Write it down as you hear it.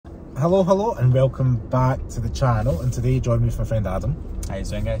Hello and welcome back to the channel, and today join me with my friend Adam. How you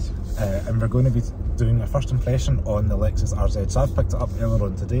doing, guys? And we're going to be doing a first impression on the Lexus RZ. So I've picked it up earlier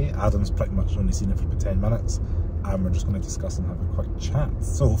on today. Adam's pretty much only seen it for about 10 minutes and we're just going to discuss and have a quick chat.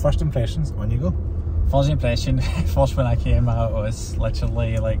 So first impressions, on you go. First impression, first when I came out was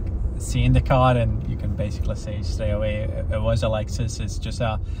literally like seeing the car, and you can basically say straight away it was a Lexus. It's just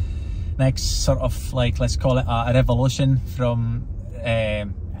a next sort of, like, let's call it a revolution from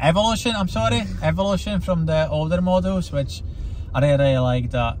evolution from the older models, which I really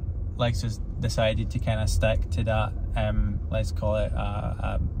like that Lexus decided to kind of stick to that, let's call it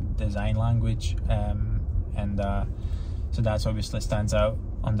a design language, so that's obviously stands out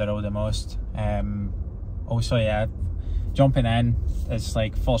on the road the most. Also, yeah, jumping in, it's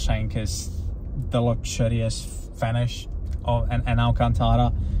like first thing is the luxurious finish in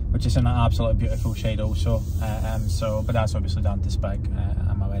Alcantara, which is an absolute beautiful shade also. But that's obviously down to spec.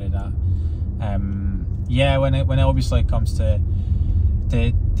 I'm aware of that. Yeah, when it obviously comes to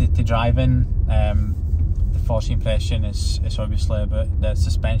driving, the first impression is obviously about the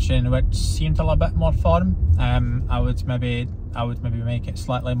suspension, which seemed a little bit more firm. I would maybe make it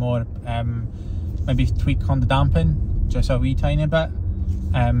slightly more, maybe tweak on the damping just a wee tiny bit.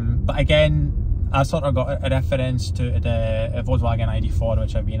 But again, I sort of got a reference to the Volkswagen ID4,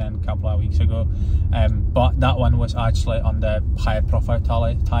 which I've been in a couple of weeks ago, but that one was actually on the higher profile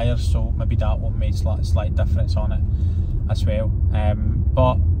tyres, so maybe that one made slight difference on it as well.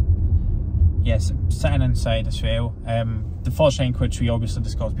 But yes, sitting inside as well, the first thing which we obviously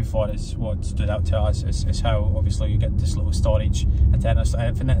discussed before is what stood out to us is how obviously you get this little storage internal.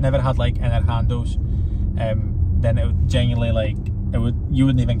 If it never had like inner handles, then it would genuinely, like, you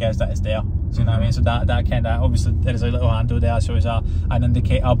wouldn't even guess that it's there. Do you know what I mean? So that kind of, obviously there is a little handle there, so it's an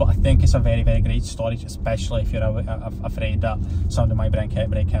indicator, but I think it's a very, very great storage, especially if you're afraid that somebody might break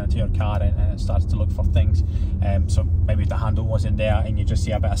into your car and it starts to look for things. So maybe if the handle wasn't there and you just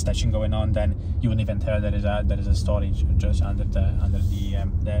see a bit of stitching going on, then you wouldn't even tell there is a storage just under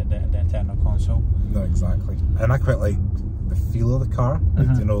the internal console. No, exactly. And I quite like the feel of the car.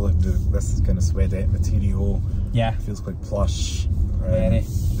 Like, you know, like this is kind of suede material. Yeah, it feels quite plush. Very.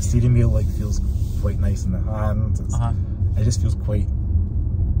 The steering wheel feels quite nice in the hand. It just feels quite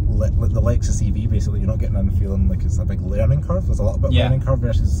like the Lexus EV. Basically, you're not getting a feeling like it's a big learning curve. There's a little bit of learning curve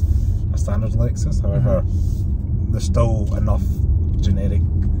versus a standard Lexus. However, there's still enough generic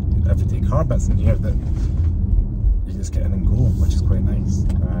everyday car bits in here that you just get in and go, which is quite nice.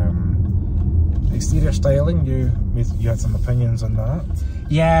 Exterior styling, you had some opinions on that.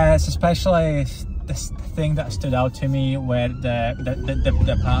 Yeah, it's especially this thing that stood out to me, where the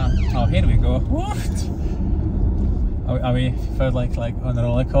pattern. Oh, here we go. What? Are we felt like on a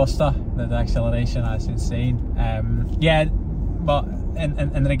roller coaster? The acceleration, that's insane. Yeah, but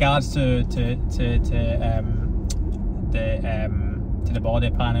in regards to the body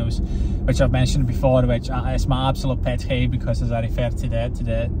panels, which I've mentioned before, which is my absolute pet hate, because as I refer to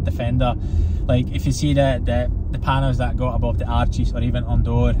the Defender, like if you see the panels that go above the arches or even on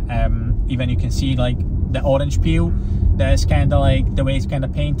door, even you can see like the orange peel. That's kind of like the way it's kind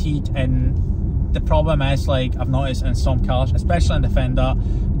of painted, and the problem is, like, I've noticed in some cars, especially in Defender,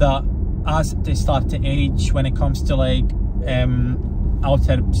 that as they start to age, when it comes to like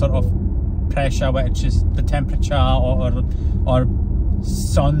outer sort of pressure, which is the temperature or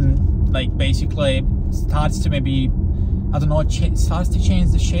sun, like, basically starts to maybe, I don't know, starts to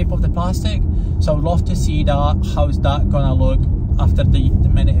change the shape of the plastic. So I would love to see that. How's that gonna look after the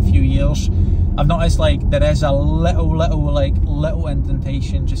a few years? I've noticed like there is a little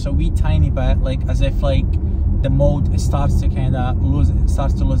indentation, just a wee tiny bit, like as if like the mold starts to kind of lose its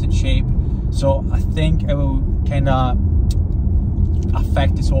shape. So I think it will kind of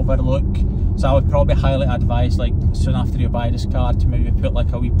affect its overlook. So I would probably highly advise, like, soon after you buy this car, to maybe put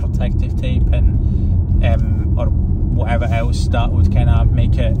like a wee protective tape in, or whatever else that would kind of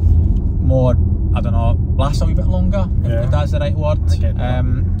make it more, I don't know, last a wee bit longer, if that's the right word.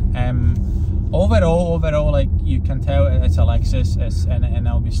 Overall, like, you can tell it's a Lexus, and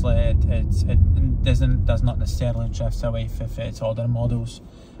obviously it does not necessarily drift away from its older models.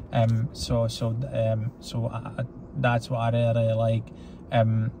 So that's what I really like.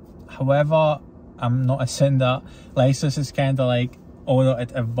 However, I'm noticing that Lexus is kind of like, although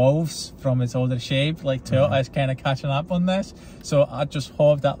it evolves from its older shape, like Toyota is kind of catching up on this. So I just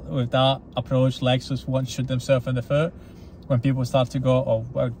hope that with that approach, Lexus won't shoot themselves in the foot when people start to go, oh,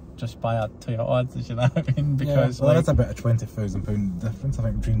 well, just buy a Toyota, you know what I mean? Because well, that's about a £20,000 difference, I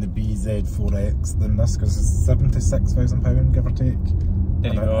think, between the BZ4X than this, because it's £76,000, give or take.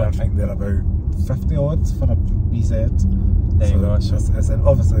 There you go. I think they're about 50 odd for a BZ. There you go. So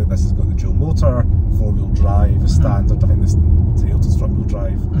obviously this has got the dual motor, 4-wheel drive, standard. I think this Toyota's front wheel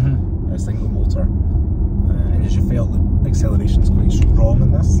drive, single motor. And as you felt, the acceleration's quite strong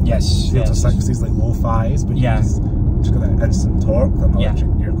in this. Yes. Toyota 60s like low 5s, but just got that instant torque that an electric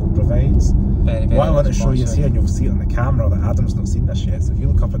vehicle provides. Very, very what I want to show you here, and you'll see it on the camera, that Adam's not seen this yet. So if you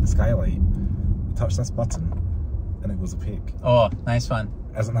look up at the skylight, you touch this button, and it goes opaque. Oh, nice one.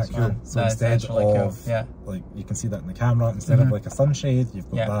 Isn't that cool? So that's instead really of, cool. like, you can see that in the camera, instead of like a sunshade, you've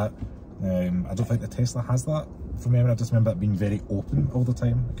got that. I don't think the Tesla has that from memory. I just remember it being very open all the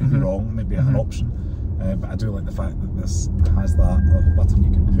time. I could be wrong, maybe an option. But I do like the fact that this has that little button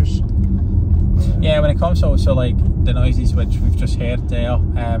you can push. Yeah, when it comes to also like the noises which we've just heard there,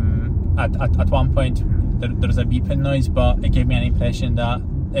 at one point there was a beeping noise, but it gave me an impression that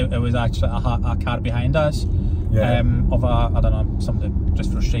it was actually a car behind us. Of I don't know, somebody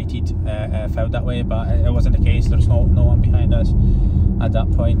just frustrated felt that way, but it wasn't the case. There's no one behind us at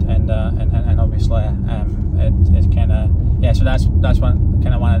that point, and obviously it's kind of so that's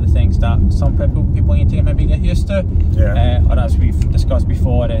one of the things that some people need to maybe get used to. Or as we've discussed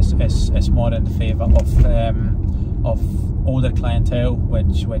before, it's more in the favour of older clientele,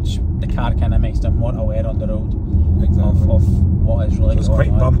 which the car kind of makes them more aware on the road of what is really going on. It's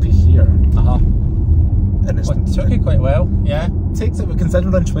quite bumpy here. And it took it quite well, It takes it, but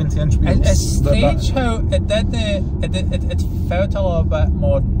considering 20-inch wheels. It's strange how it did it felt a little bit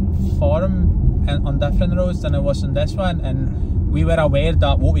more firm on different roads than it was in this one, and we were aware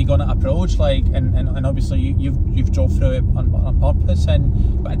that what we're going to approach, like, and obviously you've drove through it on purpose,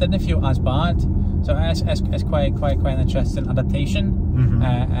 but it didn't feel as bad. So it's quite an interesting adaptation.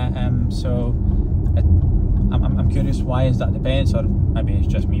 So I'm curious, why is that the best, or maybe it's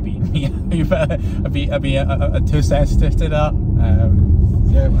just me being me, a bit too sensitive to that.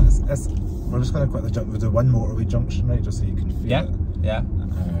 We're just going to quickly jump. We'll do one motorway junction, right, just so you can feel it. A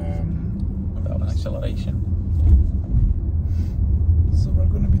bit of an acceleration. So we're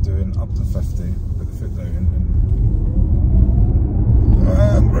going to be doing up to 50. Put the foot down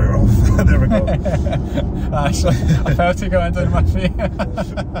and we're off. There we go. Actually, I felt it going down my feet.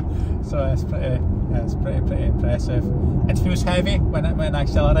 So it's pretty impressive. It feels heavy when it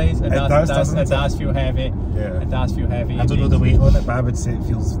accelerates. It does feel heavy. It does feel heavy. I don't know the weight on it, but I would say it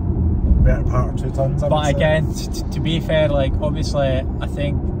feels better part of 2 tons. But again, to be fair, like, obviously, I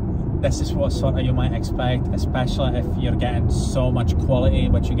think this is what sort of you might expect, especially if you're getting so much quality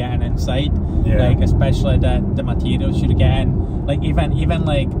which you're getting inside. Like, especially the materials you're getting, like even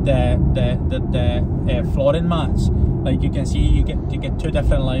like the flooring mats, like you can see you get 2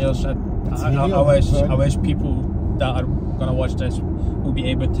 different layers. I wish people that are gonna watch this will be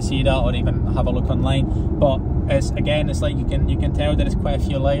able to see that, or even have a look online. But it's like you can tell that it's quite a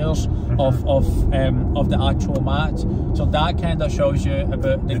few layers of the actual mat. So that kind of shows you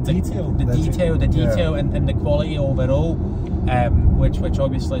about the detail and the quality overall, which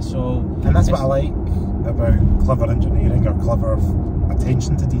obviously so. And that's what I like about clever engineering or clever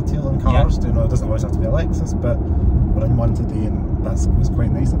attention to detail in cars. You know, it doesn't always have to be a Lexus, but we're in one today, and that's what's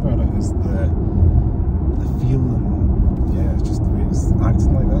quite nice about it, is the feel, and it's just the way it's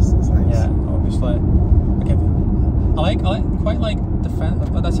acting like this. It's nice. Yeah, obviously. Okay, I quite like the fence.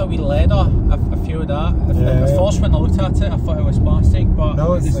 That's how we leather a few of that. At first, when I looked at it, I thought it was plastic, but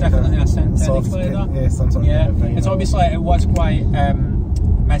no, it's like definitely a synthetic leather. Some sort of it's obviously, it was quite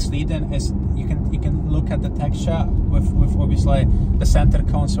misleading. You can look at the texture with obviously the center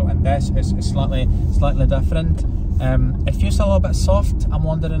console, and this is slightly different. It feels a little bit soft. I'm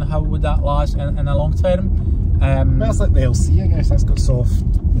wondering how would that last in a long term. Well, it's like the LC, I guess. That's got soft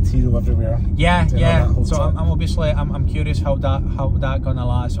material everywhere. So I'm curious how that gonna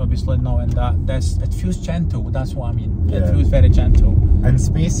last. Obviously, knowing that it feels gentle. That's what I mean. It feels very gentle. And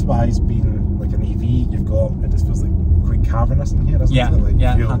space-wise, being like an EV, it just feels like quite cavernous in here, doesn't it? Like,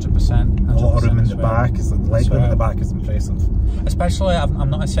 100%. A lot of room in the back. It's like the leg room in the back is impressive. Especially, I'm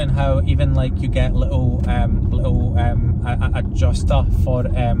noticing how even like you get little adjuster for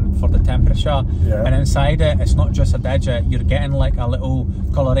the temperature, and inside it's not just a digit. You're getting like a little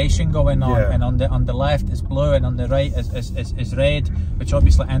coloration going on, and on the left is blue, and on the right is red, which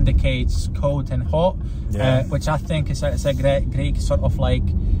obviously indicates cold and hot. Which I think is a great sort of like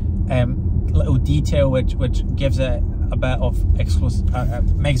little detail which gives it a bit of exclusive,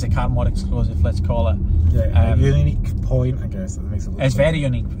 makes the car more exclusive, let's call it. A unique point, I guess. That makes it look very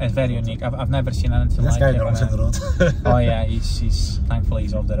unique. It's very unique. I've never seen anything like it. This guy runs on the road. Oh yeah, he's thankfully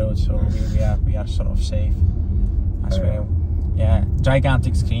he's off the road, so we are sort of safe as well. Yeah,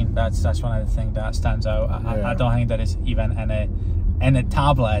 gigantic screen. That's one of the things that stands out. I don't think there is even any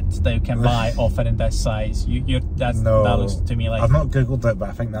tablet that you can buy offering this size. That looks to me like. I've not googled it, but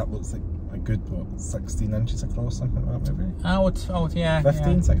I think that looks like a good 16 inches across, something like that maybe. I would yeah.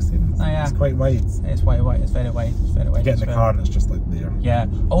 15, 16. Yeah. It's quite wide. It's quite wide. It's very wide. It's very wide. You get in the car and it's just like there. Yeah.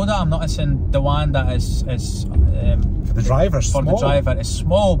 Although I'm noticing the one that is for the driver. For the driver, it's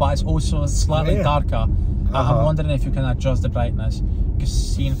small, but it's also slightly darker. I'm wondering if you can adjust the brightness.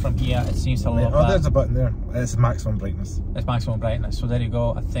 Because seen from here, it seems a little bit. There's a button there. It's maximum brightness. It's maximum brightness. So there you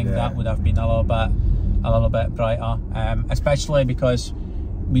go. I think that would have been a little bit brighter, especially because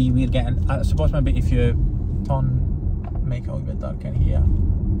we're getting. I suppose maybe if you make it a little bit darker in here,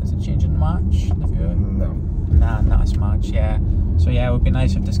 is it changing much the view? No. Nah, not as much. Yeah. So yeah, it would be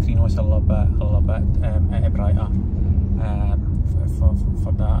nice if the screen was a little bit brighter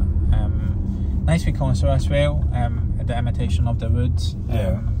for that. Nice wee console as well. The imitation of the wood.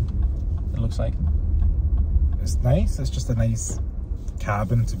 It looks like. It's nice. It's just a nice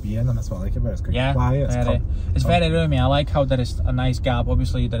cabin to be in, and that's what I like about it. It's quite quiet. It's very roomy. I like how there is a nice gap.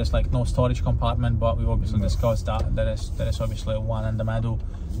 Obviously, there is like no storage compartment, but we've obviously discussed that there is obviously one in the middle.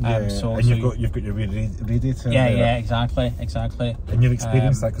 You've got your radiator. Yeah, exactly. And you've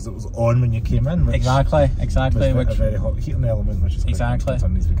experienced that because it was on when you came in. Exactly. Which a very hot heating element, which is quite good to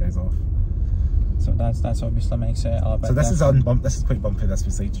turn these guys off. So that's obviously makes it a little bit. So this is quite bumpy. This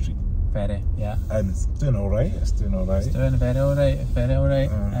beside street. Very, yeah. And it's doing all right. It's doing very all right.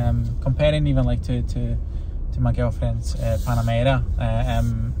 Comparing even like to my girlfriend's Panamera,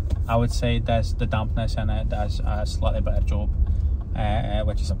 I would say there's the dampness in it does a slightly better job,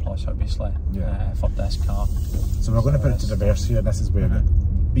 which is a plus obviously for this car. So we're going to put it to reverse here. This is where the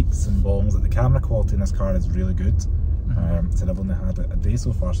beeps and bongs. The camera quality in this car is really good. So I've only had it a day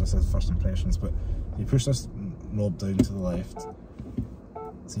so far, so this is first impressions. But you push this knob down to the left,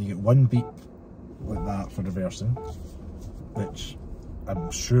 so you get one beep like that for reversing, which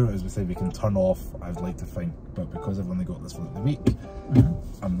I'm sure, as we say, we can turn off. I'd like to think, but because I've only got this for like the week,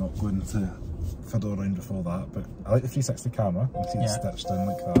 I'm not going to fiddle around with all that. But I like the 360 camera. You can see it's stitched in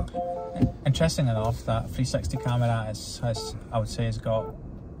like that. Interesting enough, that 360 camera has I would say has got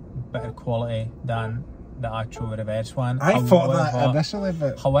better quality than the actual reverse one. I thought that initially,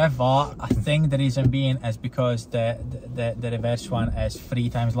 but however, I think the reason being is because the reverse one is 3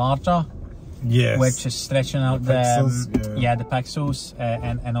 times larger. Yes. Which is stretching out the pixels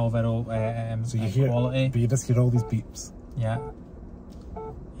and overall so you hear quality. But you just hear all these beeps.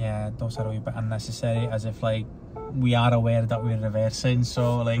 Yeah, those are a wee bit unnecessary, as if like we are aware that we're reversing,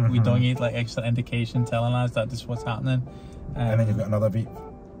 so like we don't need like extra indication telling us that this is what's happening. And then you've got another beep.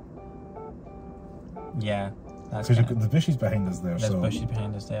 Yeah, that's because you've got the bushes behind us there. There's bushes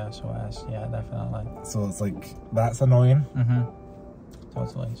behind us there, so it is. Yeah, definitely. So it's like that's annoying.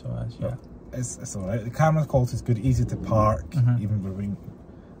 Totally. So it is. Yeah. It's alright. The camera quality is good, easy to park, even with being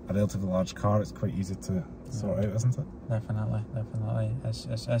a relatively large car. It's quite easy to sort out, isn't it? Definitely.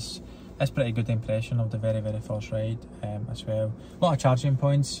 It's pretty good impression of the very first ride as well. A lot of charging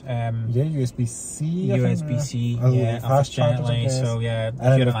points. USB-C. USB-C. Yeah, fast charging. So yeah,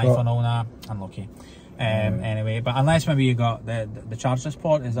 if you're an iPhone owner, unlucky. Anyway, but unless maybe you got the charger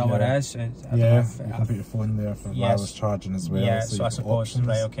port, is that what it is? You can put your phone there for wireless charging as well. Yeah, so I suppose options.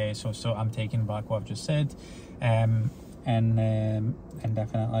 Right. Okay, so I'm taking back what I've just said, and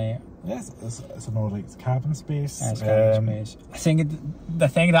definitely. Yes, it's an alright cabin space. Cabin space. I think the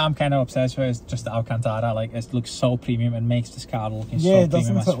thing that I'm kind of obsessed with is just the Alcantara. Like, it looks so premium and makes this car looking so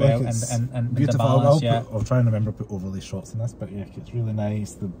premium as well. And beautiful. The balance, I'll try and remember to put overlay shots in this, but yeah, it's really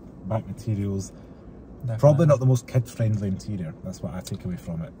nice. The back materials. Definitely. Probably not the most kid-friendly interior. That's what I take away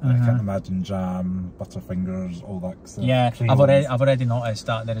from it. I can't imagine jam, butterfingers, all that. I've already noticed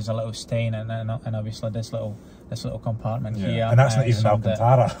that there is a little stain, and obviously this little compartment here. And that's not even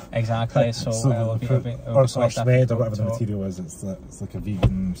Alcantara. or Exactly. suede or whatever the material is. It's like a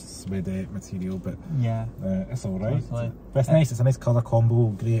vegan suede material, but it's all right. Totally. But it's nice. It's a nice colour combo: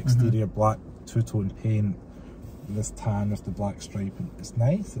 grey exterior, black two-tone paint. This tan with the black stripe, and it's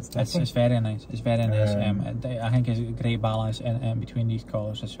nice. It's very nice. It's very nice. I think it's a great balance in between these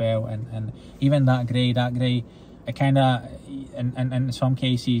colours as well, and even that grey, it kind of, in some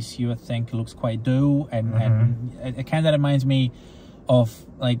cases you would think looks quite dull, and it kind of reminds me of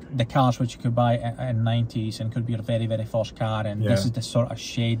like the cars which you could buy in 90s and could be your very first car, and this is the sort of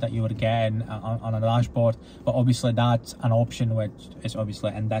shade that you were getting on a dashboard. But obviously that's an option which is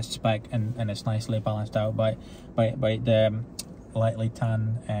obviously in this spec, and it's nicely balanced out by the lightly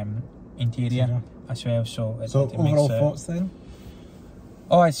tan interior as well. So overall thoughts then?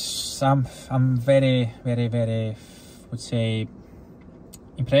 Oh, I'm very would say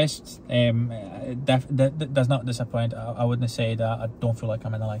impressed. Does not disappoint. I wouldn't say that I don't feel like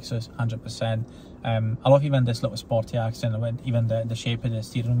I'm in a Lexus 100%. I love even this little sporty accent, even the shape of the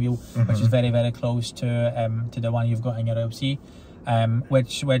steering wheel, which is very, very close to the one you've got in your LC,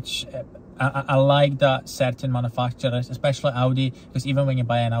 which I like that certain manufacturers, especially Audi, because even when you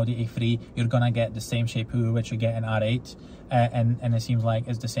buy an Audi A3, you're gonna get the same shape wheel which you get in R8, and it seems like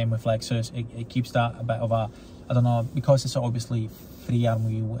it's the same with Lexus. It keeps that a bit of a, I don't know, because it's obviously free arm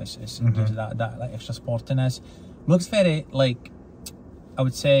wheel, it gives it that like extra sportiness. Looks very, like, I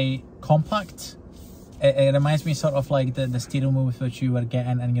would say, compact. It reminds me sort of like the steering wheel with which you were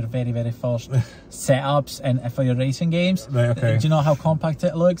getting in your very, very first setups and for your racing games. Right, okay. Do you know how compact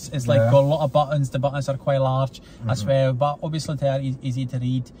it looks? It's like got a lot of buttons. The buttons are quite large as well, but obviously they are easy to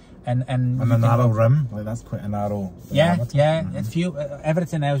read. And a narrow rim, like that's quite a narrow diameter.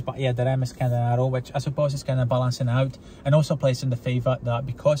 Everything else, but yeah, the rim is kind of narrow, which I suppose is kind of balancing out, and also placing the favour that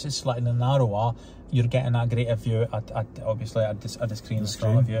because it's slightly narrower, you're getting that greater view at obviously at the screen in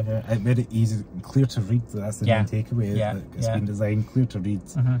front of you. Yeah, it made it easy, clear to read. That's the main takeaway. Yeah, it's been designed clear to read,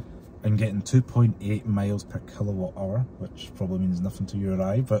 and getting 2.8 miles per kilowatt hour, which probably means nothing to you or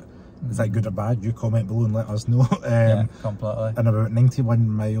I, but. Is that good or bad? You comment below and let us know. Yeah, completely. And about 91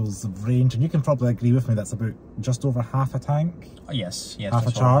 miles of range, and you can probably agree with me, that's about just over half a tank. Oh, yes, half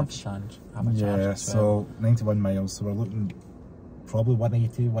a charge. Half a charge so 91 miles, so we're looking probably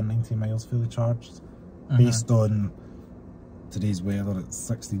 180, 190 miles fully charged. Based on today's weather, it's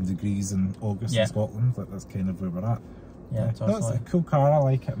 16 degrees in August in Scotland, that's kind of where we're at. Yeah, totally. It's a cool car, I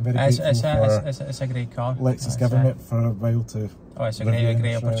like it. I'm very it's grateful a great car. Lexus giving it for a while to. Oh, it's a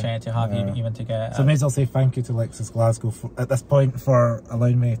great opportunity to have even to get. So may as well say thank you to Lexus Glasgow at this point for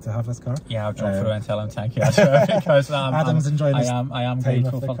allowing me to have this car. Yeah, I'll drop through and tell him thank you as well, because Adam's enjoying this. I am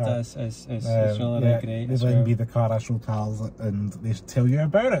grateful for this. It's really great. They let be the car actual pals and they tell you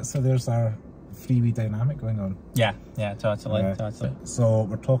about it. So there's our freeway dynamic going on. Yeah, totally. So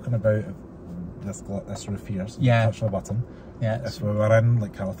we're talking about this roof here. So touch the button. Yeah. If we were in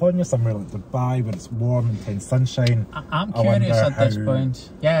like California, somewhere like Dubai, where it's warm, intense sunshine. I'm curious at this point.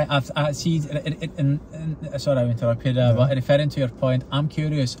 Yeah, I see. Sorry, I interrupted you, but referring to your point, I'm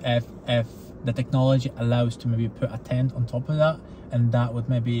curious if the technology allows to maybe put a tent on top of that, and that would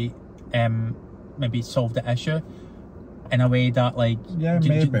maybe solve the issue in a way that like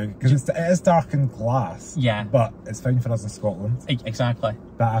maybe because it is darkened glass. Yeah, but it's fine for us in Scotland. Exactly.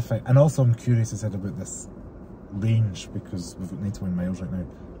 That I think, and also I'm curious, as I said, about this range, because we've got 91 miles right now.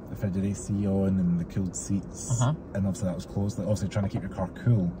 If I had your AC on and the cooled seats, and obviously that was closed, like obviously trying to keep your car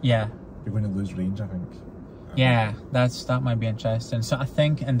cool. Yeah, you're going to lose range, I think. Yeah, that might be interesting. So I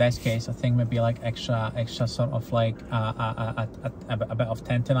think in this case, maybe like extra sort of like a bit of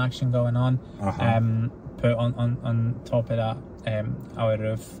tenting action going on. Put on top of that our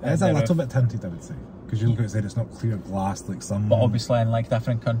roof. It is a little bit tinted, I would say, because you look outside, it's not clear glass like some. But obviously, in like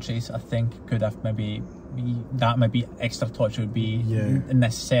different countries, I think could have maybe extra touch would be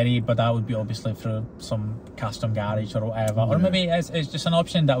necessary, but that would be obviously through some custom garage or whatever, or maybe it's just an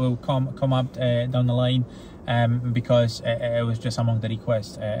option that will come up down the line, because it was just among the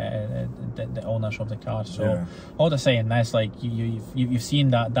requests, the owners of the car. So all to say in this, like you've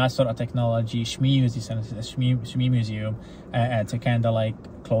seen that sort of technology. Shmi uses in a Shmi museum to kind of like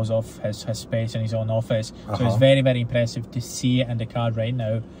close off his space in his own office. So it's very, very impressive to see it in the car right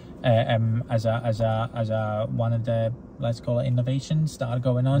now. As a one of the, let's call it, innovations that are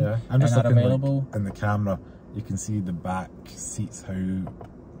going on and are available. Like, in the camera, you can see the back seats, how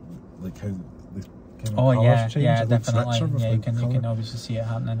the kind of colours change. Yeah, definitely. Yeah, you can obviously see it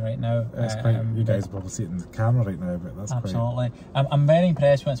happening right now. It's quite, you guys probably see it in the camera right now, but that's absolutely. I'm very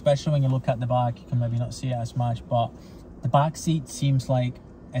impressed with, especially when you look at the back. You can maybe not see it as much, but the back seat seems like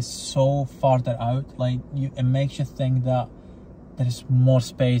it's so farther out. Like it makes you think that there is more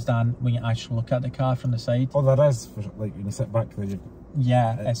space than when you actually look at the car from the side. Oh, there is. Like when you sit back there,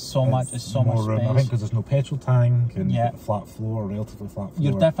 it's so much space. I think because there's no petrol tank and flat floor, relatively flat floor.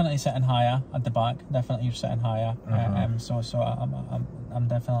 You're definitely sitting higher at the back. Definitely, you're sitting higher. So I'm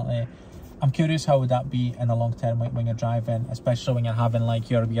definitely. I'm curious how would that be in the long term when you're driving, especially when you're having like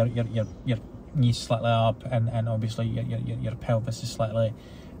your knees slightly up and obviously your pelvis is slightly.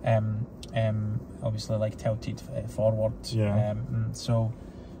 Obviously like tilted forward. So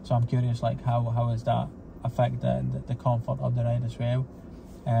I'm curious, like how does that affect the comfort of the ride as well,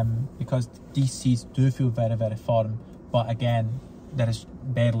 because these seats do feel very, very firm, but again there is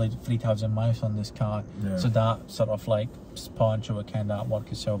barely 3,000 miles on this car, so that sort of like sponge will kind of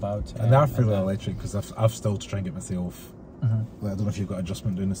work itself out. And they're fully electric, because I've still to try and get myself Like, I don't know if you've got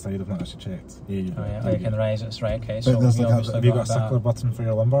adjustment down the side. I've not actually checked. Yeah, you've got Oh, yeah, you can raise it, right? Okay. But So there's like have you got a that. circular button for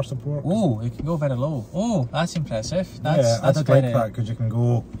your lumbar support? Oh, you can go very low. Oh, that's impressive. That's, yeah, that's I did very, like that because you can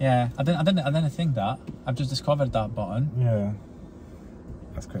go. Yeah, I didn't think that. I've just discovered that button. Yeah.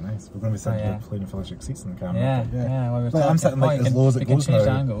 That's quite nice. We're going to be sitting here playing with electric seats in the camera. Yeah, but yeah. Well, like, I'm sitting like as low as it goes now. You can change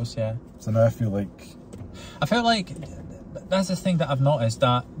the angles, yeah. So now I feel like that's the thing that I've noticed,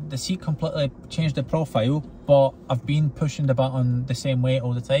 that the seat completely changed the profile, but I've been pushing the button the same way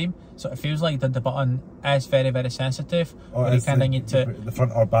all the time, so it feels like that the button is very, very sensitive. oh, you kind of need to the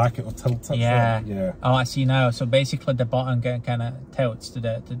front or back, it will tilt it. yeah. Yeah. Oh, I see now. So basically the button kind of tilts to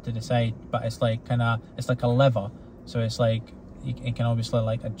the side, but it's like it's like a lever, so it's like you can obviously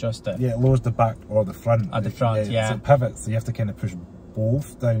like adjust it. Yeah, it lowers the back or the front. At the front, yeah. So it pivots, so you have to kind of push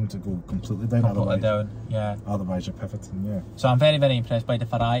both down to go completely down. Otherwise you're pivoting, yeah. So I'm very, very impressed by the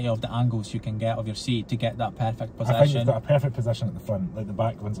variety of the angles you can get of your seat to get that perfect position. I think you've got a perfect position at the front. Like the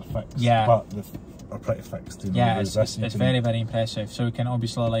back ones are fixed, but they are pretty fixed. You know, yeah, it's very, very impressive. So we can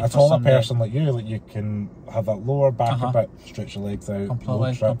obviously like... A taller person like you can have that lower back a bit, stretch your legs out.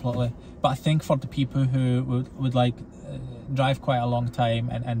 Completely. But I think for the people who would like drive quite a long time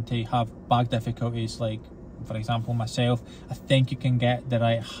and to have back difficulties, like for example myself, I think you can get the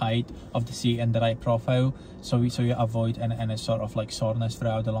right height of the seat and the right profile, so you avoid any sort of like soreness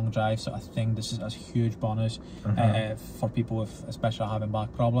throughout the long drive. So I think this is a huge bonus for people with especially having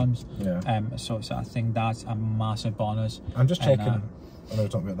back problems. Yeah. So I think that's a massive bonus. I'm just checking. I know we're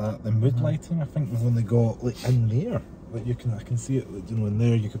talking about that. The mood lighting, I think we've only got like in there. Like I can see it, you know, in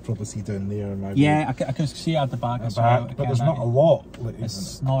there. You could probably see down there. Maybe. Yeah, I can see it at the back as well. But there's not a lot. Like,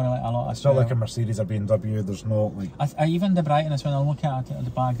 it's not really a lot. It's not like a Mercedes or BMW. There's not like. Even the brightness, when I look at it at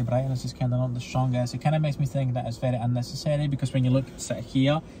the back, the brightness is kind of not the strongest. It kind of makes me think that it's very unnecessary, because when you look sit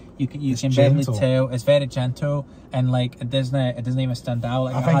here, you can barely tell. It's very gentle, and like it doesn't even stand out.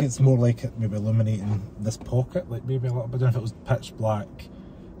 Like, I think it's more like it maybe illuminating this pocket, like maybe a little bit. If it was pitch black,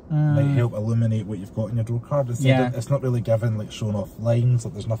 might help illuminate what you've got in your door card. It's not really giving, like, showing off lines.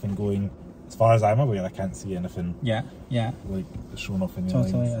 Like, there's nothing going, as far as I'm aware, I can't see anything. Yeah. Like showing off in your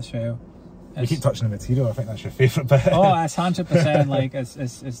lines. Totally, that's true. You keep touching the material. I think that's your favourite bit. Oh, it's 100%. Like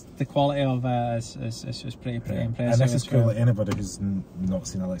it's the quality of it's pretty impressive. And this is cool. Like, anybody who's not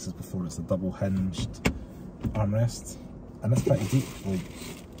seen a Lexus before, it's a double hinged armrest, and it's pretty deep. Like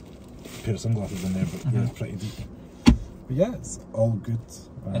a pair of sunglasses in there, but yeah, it's pretty deep. But yeah, it's all good.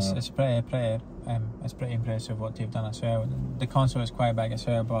 It's pretty impressive what they've done as well. The console is quite big as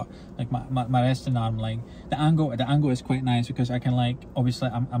well, but like my resting arm, like the angle is quite nice, because I can, like, obviously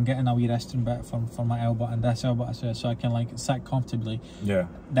I'm getting a wee resting bit from my elbow and this elbow as well, so I can like sit comfortably. Yeah.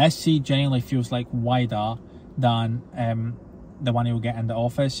 This seat generally feels like wider than the one you'll get in the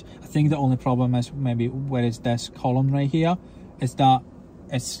office. I think the only problem is maybe where is this column right here, is that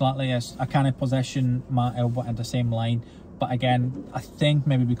it's slightly, I can't position my elbow in the same line. But again, I think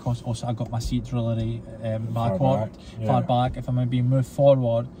maybe because also I got my seat really far back. If I maybe move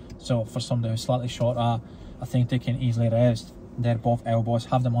forward, so for somebody who's slightly shorter, I think they can easily rest their both elbows,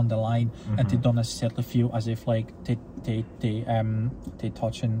 have them on the line, and they don't necessarily feel as if like they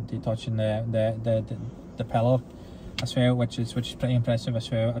touching the pillar as well, which is pretty impressive as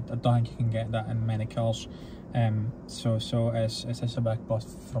well. I don't think you can get that in many cars. So it's a big plus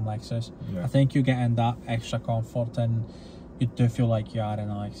from Lexus. I think you're getting that extra comfort, and you do feel like you are in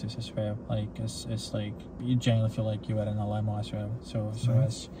a Lexus as well. Like it's like you genuinely feel like you are in a limo as well. So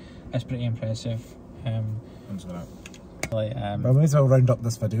it's pretty impressive. I may as well round up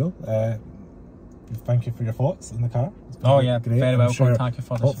this video. Thank you for your thoughts in the car. Oh yeah, great. Very welcome. Sure, thank you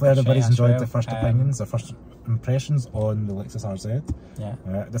for this. Hopefully everybody's enjoyed the first opinions, the first impressions on the Lexus RZ.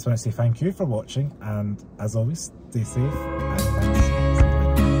 I just want to say thank you for watching, and as always, stay safe and thanks.